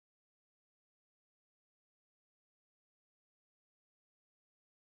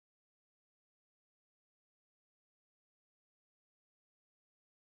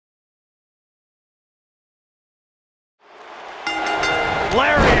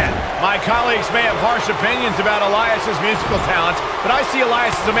Lariat. My colleagues may have harsh opinions about Elias' musical talents, but I see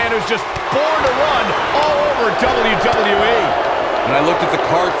Elias as a man who's just born to run all over WWE. When I looked at the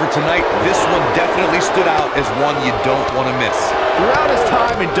card for tonight, this one definitely stood out as one you don't want to miss. Throughout his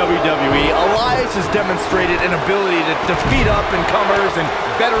time in WWE, Elias has demonstrated an ability to defeat up-and-comers and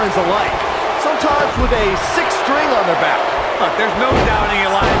veterans alike, sometimes with a sixth string on their back. Look, there's no doubting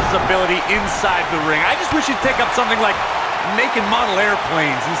Elias' ability inside the ring. I just wish he'd take up something like making model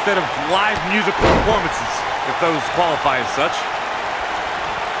airplanes instead of live musical performances, if those qualify as such.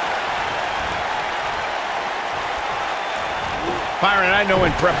 Byron, I know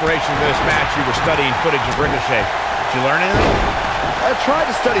in preparation for this match you were studying footage of Ricochet. Did you learn anything? I tried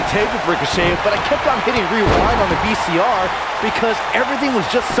to study tape of Ricochet, but I kept on hitting rewind on the VCR because everything was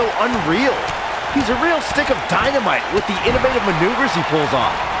just so unreal. He's a real stick of dynamite with the innovative maneuvers he pulls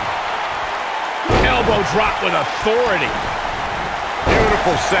off. Elbow drop with authority.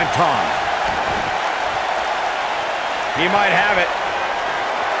 Beautiful senton. He might have it.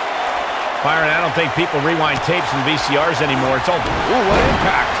 Byron, I don't think people rewind tapes and VCRs anymore. It's all... Ooh, what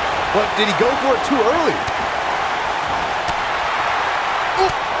impact. But did he go for it too early?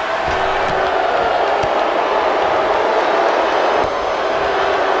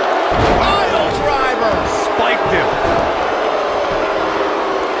 Pile driver! Spiked him.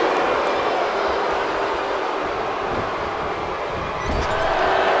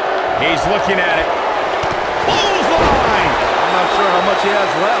 He's looking at it. Clothesline! I'm not sure how much he has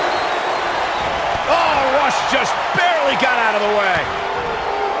left. Oh, Rush just barely got out of the way.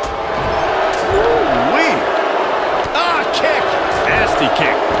 Ooh-wee. Ah, kick. Nasty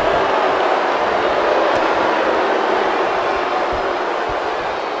kick.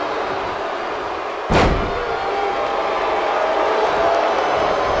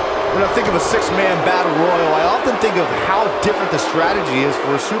 When I think of a six-man battle royal, I often think of how different the strategy is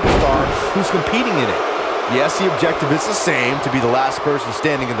for a superstar who's competing in it. Yes, the objective is the same, to be the last person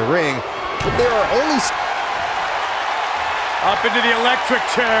standing in the ring, but there are only... Up into the electric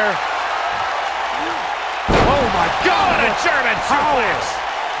chair. Oh, my God, a German suplex.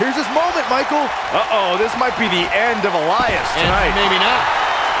 Here's his moment, Michael. Uh-oh, this might be the end of Elias tonight. Maybe not.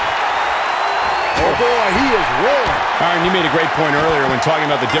 Oh, boy, he is rolling. Byron, you made a great point earlier when talking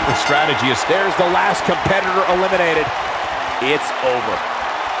about the different strategies. There's the last competitor eliminated. It's over.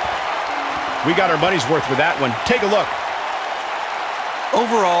 We got our money's worth with that one. Take a look.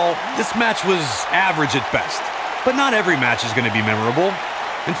 Overall, this match was average at best. But not every match is going to be memorable.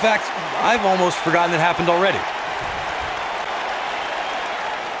 In fact, I've almost forgotten it happened already.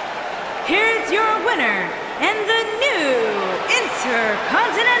 Here's your winner and the new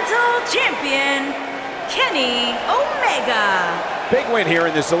Intercontinental Champion, Kenny Omega. Big win here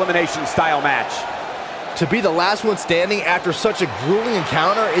in this elimination style match. To be the last one standing after such a grueling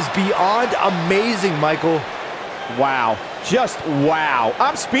encounter is beyond amazing, Michael. Wow. Just wow.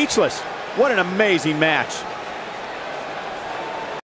 I'm speechless. What an amazing match.